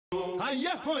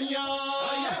Ayehoya,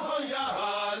 ayehoya,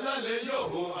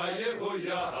 hallelujah,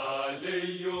 ayehoya,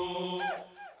 hallelujah,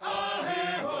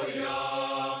 ayehoya,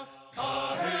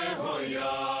 ayehoya,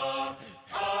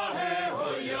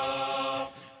 ayehoya,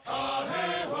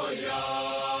 ayehoya.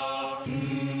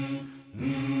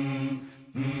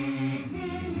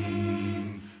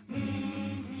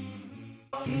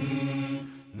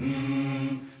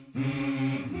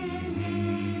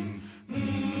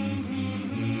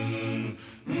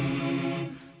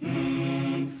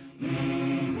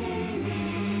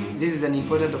 This is an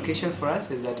important occasion for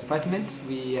us as a department.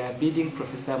 We are bidding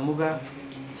Professor Muga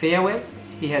farewell.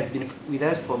 He has been with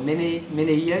us for many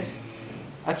years.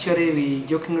 Actually, we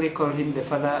jokingly call him the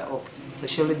father of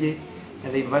sociology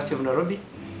at the University of Nairobi,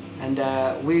 and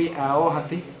we are all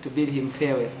happy to bid him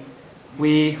farewell.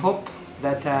 We hope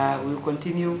that we will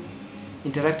continue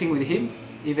interacting with him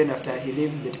even after he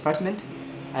leaves the department,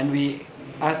 and we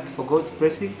ask for God's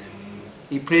blessings.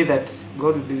 We pray that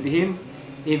God will be with him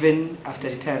even after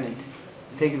retirement.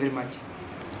 Thank you very much.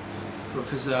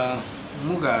 Professor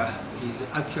Muga is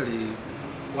actually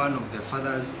one of the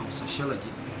fathers of sociology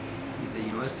at the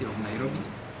University of Nairobi.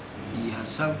 He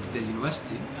has served the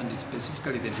university and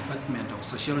specifically the Department of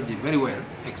Sociology very well,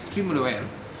 extremely well,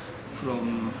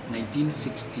 from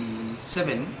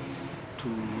 1967 to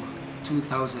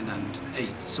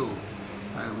 2008. So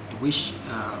I would wish,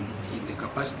 in the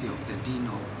capacity of the Dean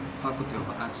of Faculty of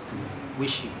Arts, to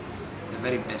wish him the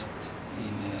very best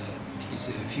in his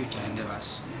future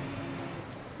endeavors.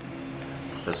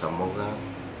 Professor Muga,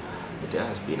 it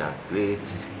has been a great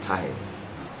time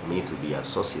for me to be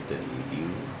associated with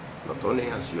you, not only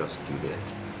as your student,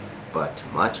 but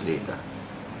much later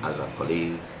as a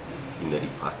colleague in the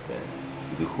department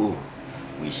with whom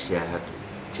we shared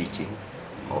teaching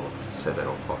of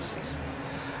several courses.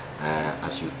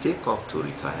 As you take off to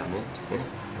retirement, I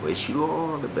wish you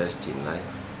all the best in life,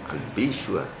 and be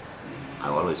sure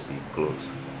I'll always be close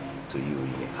to you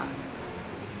in heart.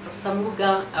 Professor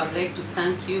Muga, I would like to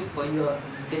thank you for your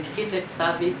dedicated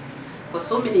service. For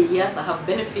so many years I have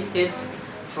benefited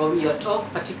from your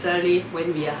talk, particularly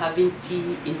when we are having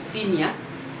tea in senior.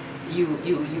 You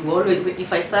always,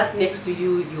 if I sat next to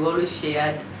you, you always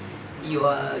shared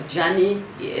your journey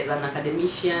as an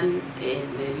academician,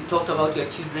 and you talked about your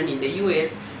children in the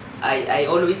US. I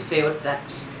always felt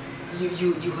that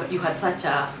you had such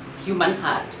a human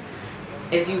heart.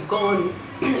 As you've gone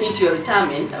into your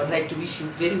retirement, I would like to wish you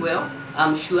very well.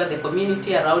 I'm sure the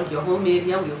community around your home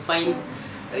area will find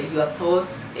your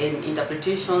thoughts and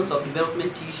interpretations of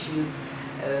development issues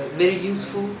very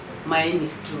useful. Mine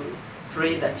is to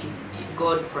pray that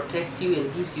God protects you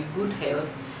and gives you good health,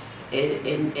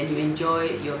 and you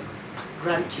enjoy your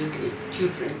grandchildren.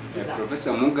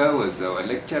 Professor Muga was our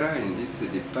lecturer in this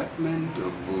department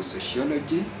of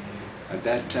sociology. At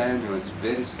that time, he was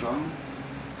very strong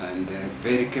and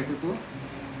very capable,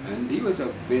 and he was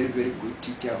a very good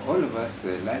teacher. All of us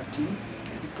liked him.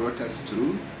 He brought us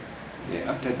through.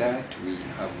 After that, we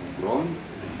have grown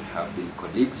and have been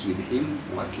colleagues with him,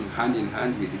 working hand in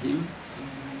hand with him.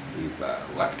 We've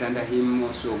worked under him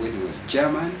also when he was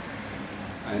chairman,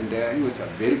 and he was a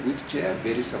very good chair,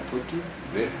 very supportive,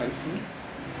 very helpful.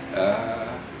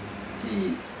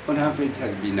 He, on average,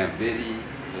 has been a very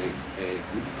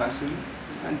good person,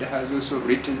 and has also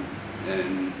written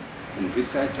and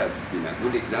research, has been a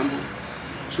good example.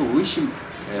 So we wish him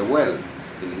well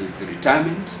in his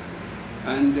retirement,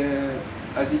 and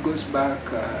as he goes back,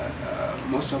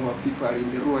 most of our people are in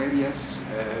the rural areas.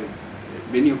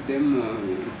 Many of them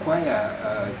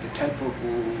require the type of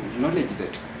knowledge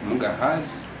that Muga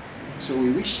has. So we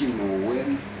wish him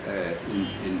well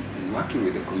in working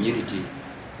with the community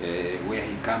where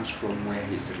he comes from, where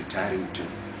he's retiring to.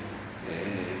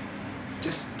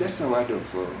 Just a word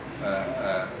of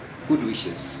good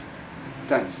wishes.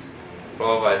 Thanks.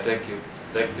 Prof, I take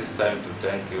this time to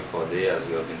thank you for the years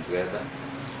we have been together,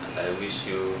 and I wish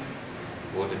you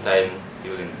good time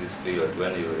during this period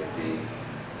when you will be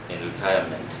in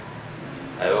retirement.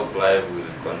 I hope life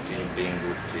will continue being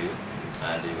good to you,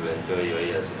 and you will enjoy your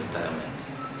years in retirement.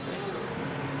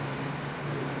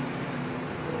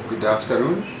 Good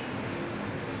afternoon.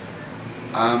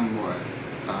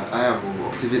 I am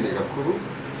Octavian Negakuru.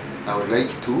 I would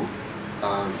like to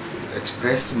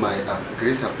express my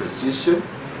great appreciation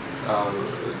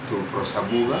to Professor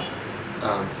Muga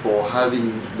for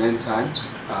having mentored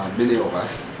many of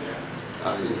us,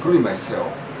 including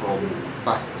myself, from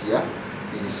first year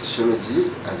in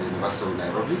sociology at the University of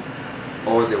Nairobi,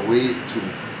 all the way to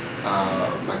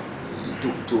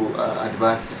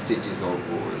advanced stages of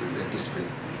the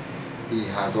discipline. He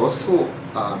has also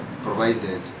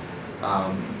provided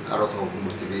a lot of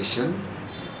motivation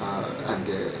and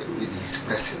with his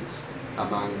presence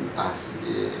among us,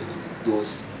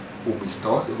 those whom he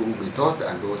taught,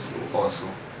 and those who also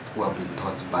who have been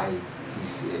taught by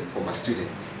his former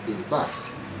students. In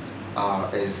fact,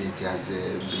 as it has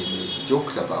been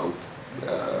joked about,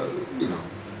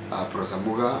 Professor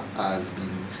Muga has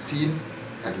been seen,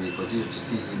 and we continue to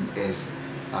see him as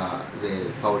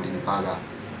the founding father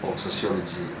of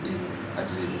sociology at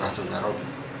the University of Nairobi.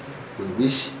 We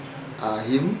wish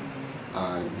him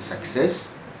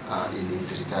success in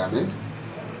his retirement,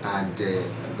 and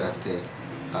that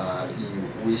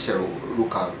we shall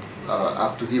look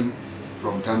up to him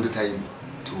from time to time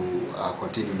to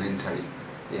continue mentoring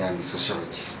young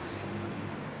sociologists.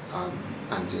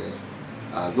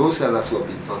 Those others who have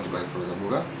been taught by Professor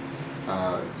Muga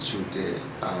should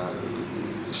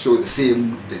show the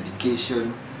same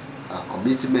dedication,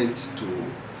 commitment to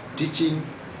teaching,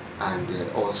 and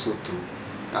also to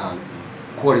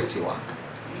quality work,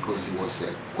 because he was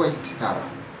quite thorough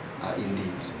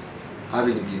indeed.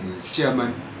 Having been his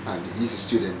chairman and his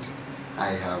student, I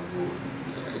have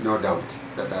no doubt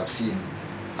that I've seen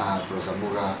Professor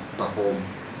Muga perform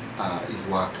his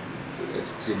work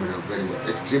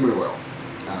extremely well,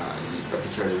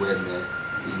 particularly when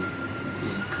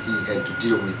he had to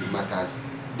deal with matters,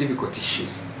 difficult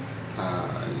issues,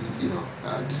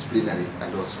 disciplinary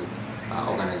and also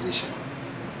organizational.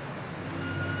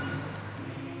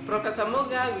 Professor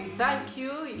Muga, we thank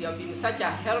you. You have been such a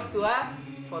help to us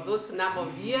for those number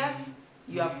of years.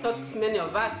 You have taught many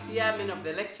of us here, many of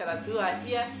the lecturers who are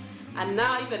here. And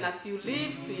now, even as you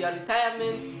leave to your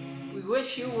retirement, we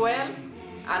wish you well,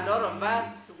 and all of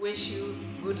us wish you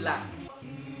good luck.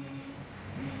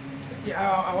 Yeah,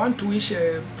 I want to wish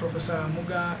Professor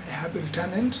Muga a happy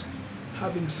retirement,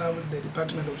 having served the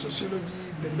Department of Sociology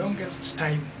the longest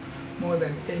time, more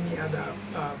than any other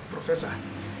professor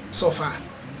so far.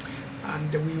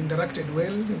 And we interacted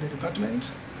well in the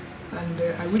department, and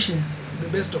I wish him the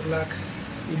best of luck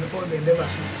in all the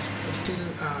endeavors he still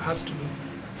has to do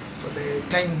for the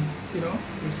time,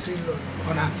 he's still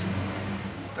on earth.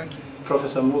 Thank you.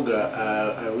 Professor Muga,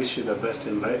 I wish you the best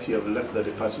in life. You have left the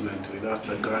department without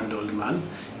the grand old man,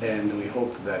 and we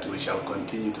hope that we shall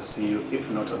continue to see you, if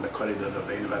not on the corridors of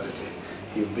the university.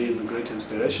 You've been a great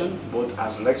inspiration, both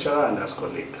as lecturer and as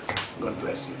colleague. God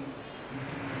bless you.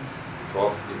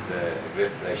 Prof, it's a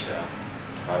great pleasure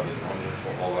to have known you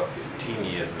for over 15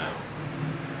 years now.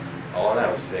 All I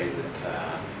would say is that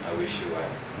I wish you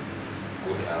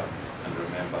good health, and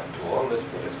remember to always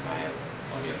put a smile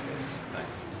on your face.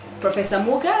 Thanks. Professor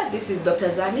Muga, this is Dr.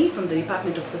 Zani from the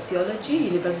Department of Sociology,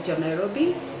 University of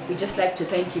Nairobi. We'd just like to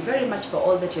thank you very much for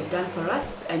all that you've done for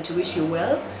us and to wish you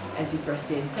well as you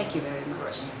proceed. Thank you very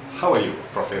much. How are you,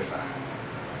 Professor?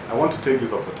 I want to take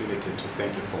this opportunity to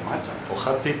thank you so much. I'm so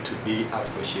happy to be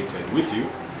associated with you.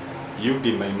 You've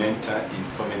been my mentor in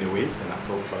so many ways, and I'm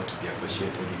so proud to be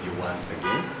associated with you once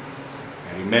again.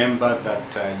 I remember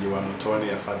that you are not only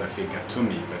a father figure to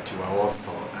me, but you are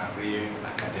also a real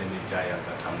academic giant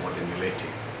that I'm more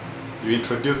emulating. You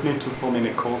introduced me to so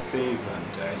many courses,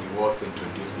 and you also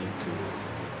introduced me to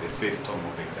the system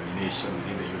of examination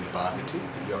within the university.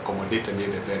 You accommodated me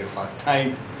the very first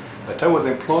time that I was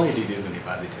employed in this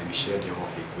university, and you shared your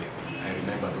office with me. I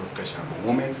remember those treasurable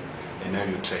moments, and now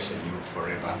you treasure you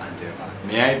forever and ever.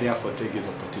 May I therefore take this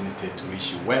opportunity to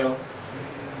wish you well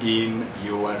in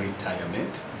your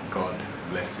retirement. God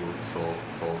bless you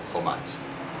so much.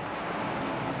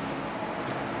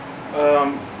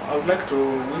 I would like to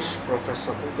wish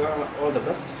Professor Muga all the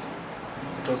best.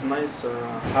 It was nice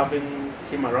having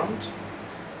him around.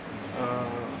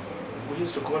 We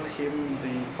used to call him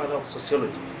the father of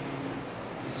sociology.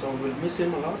 So we'll miss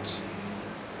him a lot.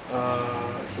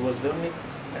 He was the only,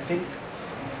 I think,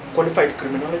 qualified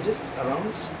criminologist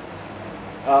around.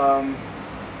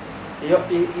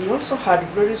 He also had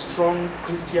very strong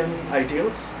Christian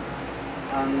ideals,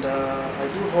 and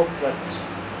I do hope that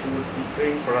he would be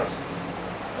praying for us.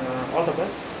 All the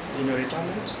best in your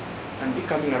retirement, and be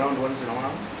coming around once in a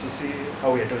while to see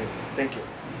how we are doing. Thank you.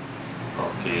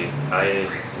 Okay, I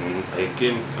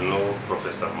came to know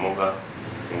Professor Muga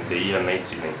in the year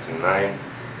 1999,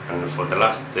 and for the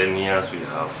last 10 years we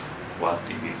have worked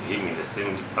with him in the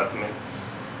same department,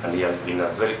 and he has been a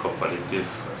very cooperative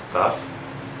staff.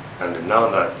 And now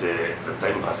that the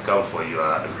time has come for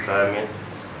your retirement,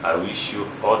 I wish you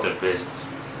all the best,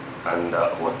 and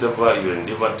whatever you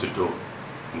endeavor to do,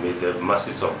 may the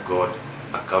mercies of God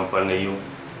accompany you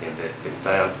in the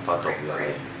entire part of your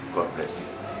life. God bless you.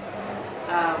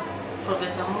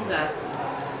 Professor Muga,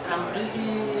 I'm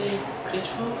really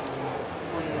grateful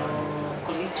for your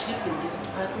colleagueship in this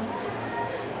department.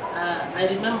 I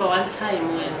remember one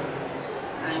time when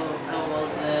I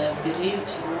was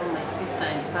bereaved, my sister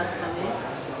had passed away,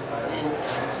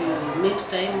 and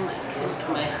mid-time I came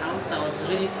to my house. I was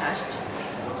really touched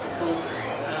because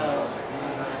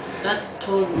that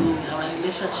told me our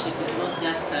relationship is not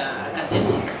just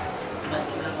academic,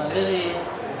 but you have a very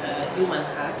human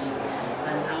heart,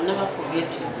 and I'll never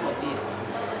forget you for this.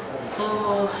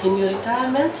 So in your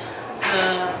retirement,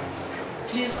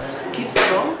 please keep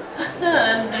strong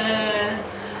and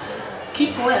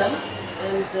keep well,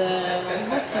 and we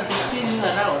hope to be seeing you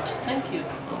around. Thank you.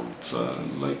 I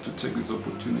would like to take this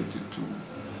opportunity to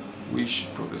wish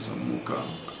Professor Muga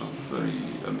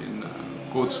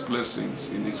God's blessings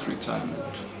in his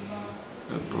retirement.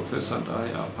 Professor and I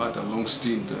have had a long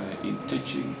stint in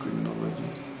teaching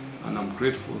criminology, and I'm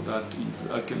grateful that he's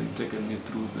actually taken me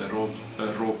through the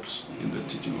ropes in the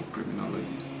teaching of criminology.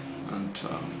 And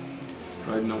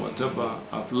right now, whatever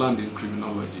I've learned in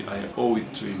criminology, I owe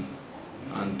it to him,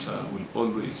 and will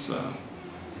always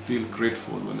feel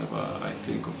grateful whenever I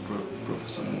think of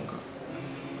Professor Muga.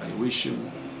 I wish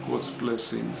him God's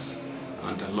blessings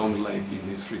and a long life in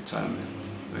his retirement.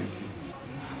 Thank you.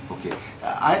 Okay,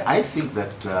 I think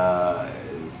that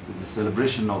the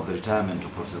celebration of the retirement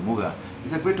of Professor Muga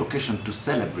is a great occasion to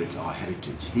celebrate our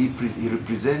heritage. He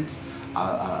represents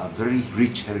a very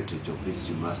rich heritage of this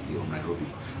University of Nairobi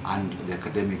and the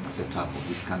academic setup of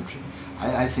this country.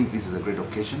 I think this is a great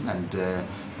occasion,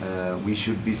 and we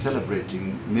should be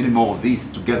celebrating many more of these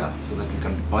together so that we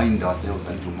can bind ourselves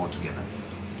a little more together.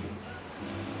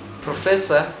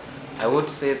 Professor, I would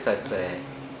say that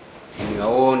in your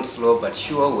own slow but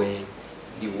sure way,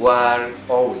 you were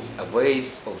always a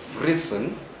voice of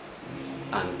reason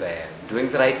and doing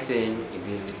the right thing in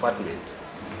this department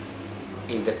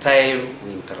in the time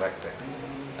we interacted.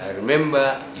 I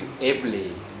remember you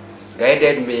ably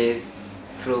guided me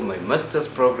through my master's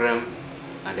program,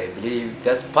 and I believe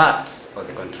that's part of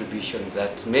the contribution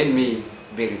that made me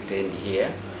be retained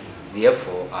here.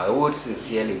 Therefore, I would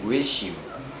sincerely wish you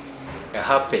a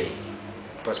happy,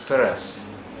 prosperous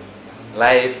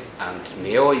life, and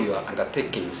may all your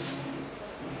undertakings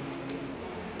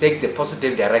take the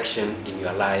positive direction in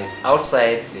your life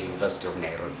outside the University of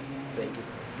Nairobi. Thank you.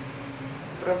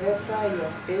 Professor, you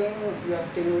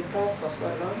have been with us for so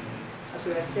long. As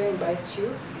we are saying bye to you,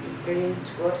 we pray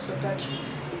to God so that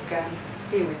we can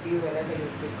be with you wherever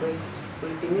you'll be going.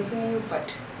 We'll be missing you, but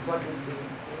God will be with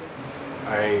you.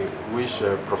 I wish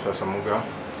Professor Muga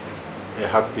a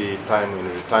happy time in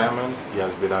retirement. He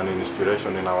has been an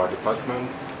inspiration in our department.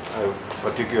 I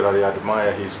particularly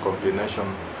admire his combination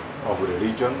of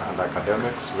religion and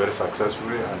academics very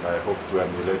successfully, and I hope to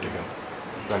emulate him.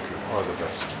 Thank you. All the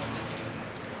best.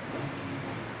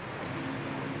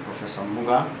 Professor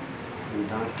Muga, we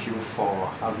thank you for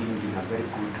having been a very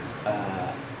good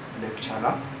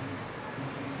lecturer.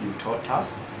 You taught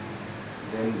us.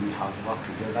 Then we have worked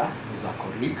together as a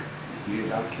colleague. We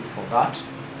thank you for that.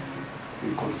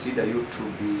 We consider you to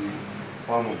be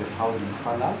one of the founding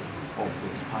fathers of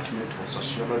the Department of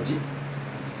Sociology.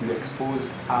 You exposed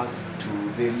us to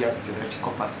various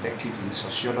theoretical perspectives in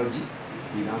sociology.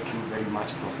 We thank you very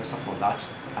much, Professor, for that,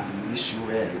 and we wish you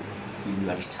well in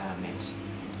your retirement.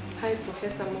 Hi,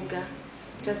 Professor Muga.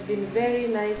 It has been very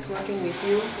nice working with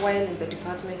you while in the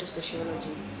Department of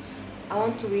Sociology. I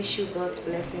want to wish you God's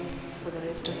blessings for the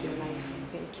rest of your life.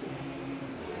 Thank you.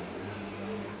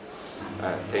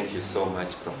 Thank you so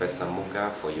much, Professor Muga,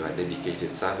 for your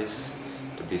dedicated service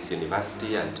to this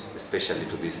university and especially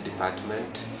to this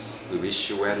department. We wish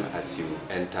you well as you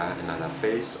enter another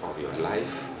phase of your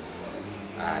life,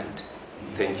 and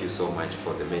thank you so much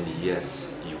for the many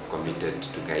years you committed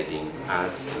to guiding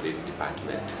us in this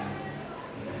department.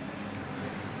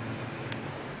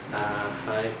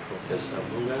 Hi, Professor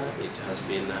Muga. It has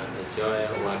been a joy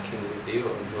working with you,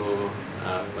 although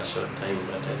a short time,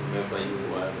 but I remember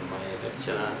you were my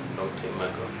lecturer a long time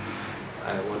ago.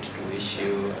 I want to wish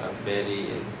you a very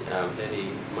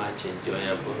much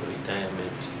enjoyable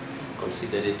retirement.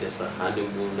 Consider it as a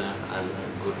honeymoon and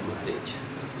a good marriage.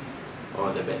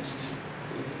 All the best,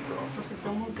 Prof. Professor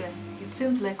Muga, it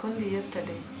seems like only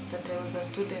yesterday that I was a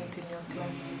student in your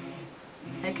class.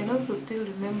 I can also still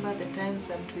remember the times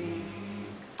that we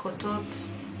co-taught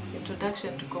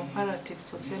Introduction to Comparative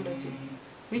Sociology,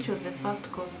 which was the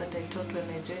first course that I taught when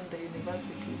I joined the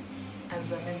university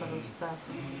as a member of staff.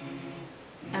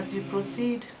 As you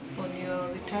proceed on your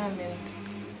retirement,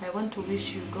 I want to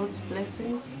wish you God's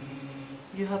blessings.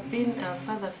 You have been a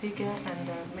father figure and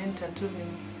a mentor to me.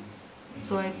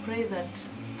 So I pray that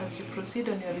as you proceed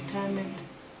on your retirement,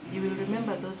 you will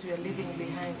remember those you are leaving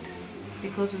behind,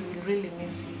 because we will really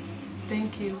miss you.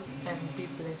 Thank you and be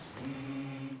blessed.